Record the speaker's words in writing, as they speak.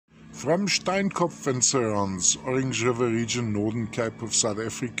From Steinkopf and surrounds, Orange River region, Northern Cape of South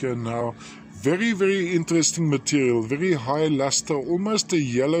Africa. Now, very interesting material, very high luster, almost a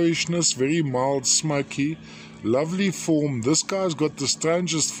yellowishness, very mild, smoky, lovely form. This guy's got the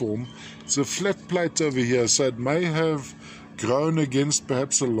strangest form. It's a flat plate over here, so it may have grown against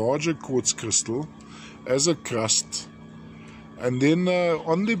perhaps a larger quartz crystal as a crust. And then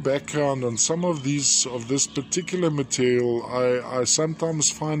on the background on some of these, of this particular material, I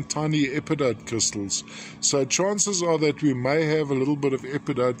sometimes find tiny epidite crystals. So chances are that we may have a little bit of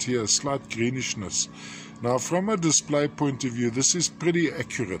epidite here, slight grenishness. Now from a display point of view, this is pretty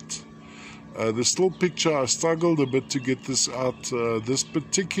accurate. The still picture, I struggled a bit to get this out. This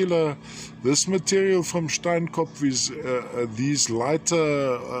material from Steinkopf is these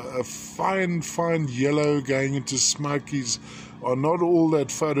lighter, fine yellow going into smokies are not all that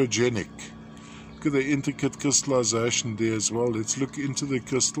photogenic. Look at the intricate crystallization there as well. Let's look into the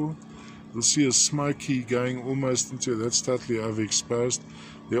crystal. You'll see a smoky going almost into, that's totally overexposed.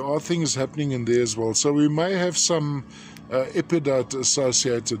 There are things happening in there as well. So we may have some epidite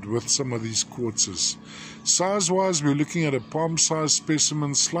associated with some of these quartzes. Size-wise, we're looking at a palm-sized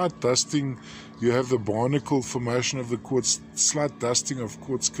specimen, slight dusting. You have the barnacle formation of the quartz, slight dusting of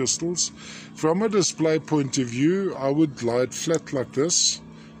quartz crystals. From a display point of view, I would lie it flat like this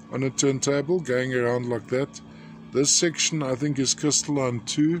on a turntable, going around like that. This section, I think, is crystalline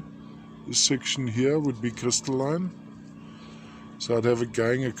too. This section here would be crystalline. So I'd have it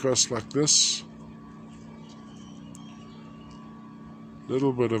going across like this.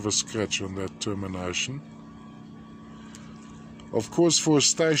 Little bit of a scratch on that termination. Of course, for a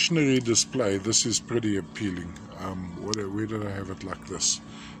stationary display, this is pretty appealing. Where did I have it like this?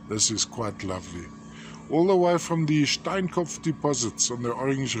 This is quite lovely. All the way from the Steinkopf deposits on the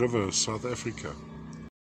Orange River, South Africa.